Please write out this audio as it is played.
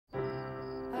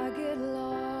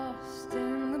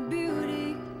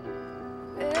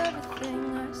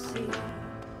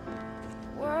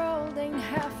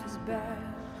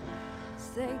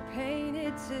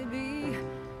it to be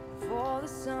for the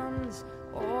sons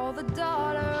or the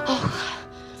daughters. Oh,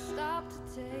 Stop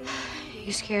to take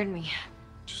you scared me.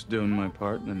 Just doing my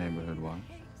part in the neighborhood watch.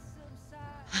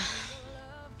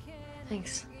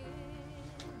 Thanks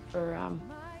for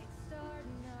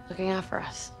looking out for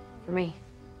us, for me.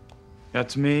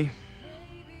 That's me,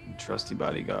 trusty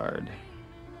bodyguard,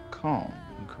 calm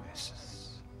in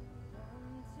crisis.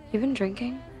 You've been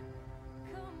drinking?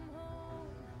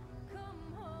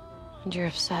 And you're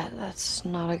upset. That's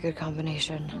not a good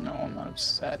combination. No, I'm not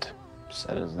upset.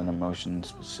 Upset is an emotion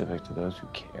specific to those who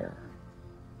care.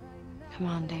 Come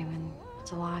on, Damon.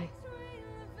 It's a lie.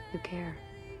 You care.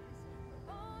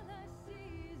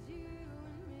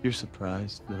 You're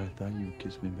surprised that I thought you would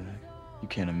kiss me back? You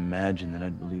can't imagine that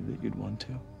I'd believe that you'd want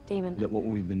to. Damon. That what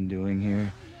we've been doing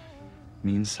here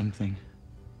means something.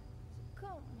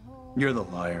 You're the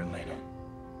liar, Lena.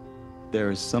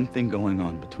 There is something going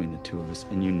on between the two of us,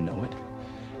 and you know it.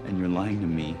 And you're lying to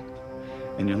me.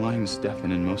 And you're lying to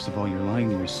Stefan, and most of all, you're lying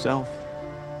to yourself.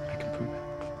 I can prove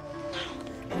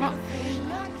it. No.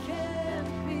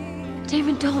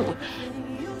 Damon, don't.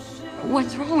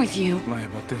 What's wrong with you? Lie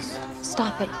about this.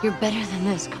 Stop it. You're better than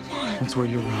this. Come on. That's where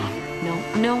you're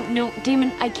wrong. No.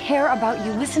 Damon, I care about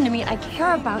you. Listen to me. I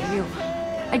care about you.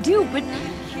 I do, but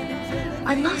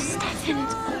I love Stefan.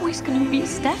 It's always gonna be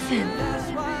Stefan.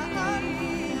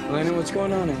 Elena, what's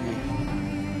going on in here?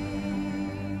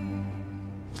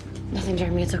 Nothing,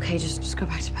 Jeremy. It's okay. Just go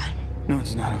back to bed. No,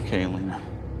 it's not okay, Elena.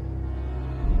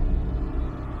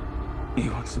 He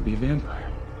wants to be a vampire.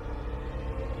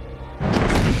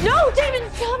 No, Damon,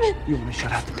 stop it! You want to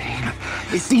shut out the pain?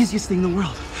 It's the easiest thing in the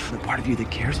world. The part of you that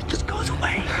cares, it just goes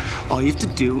away. All you have to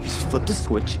do is flip the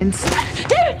switch and...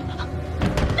 Damon!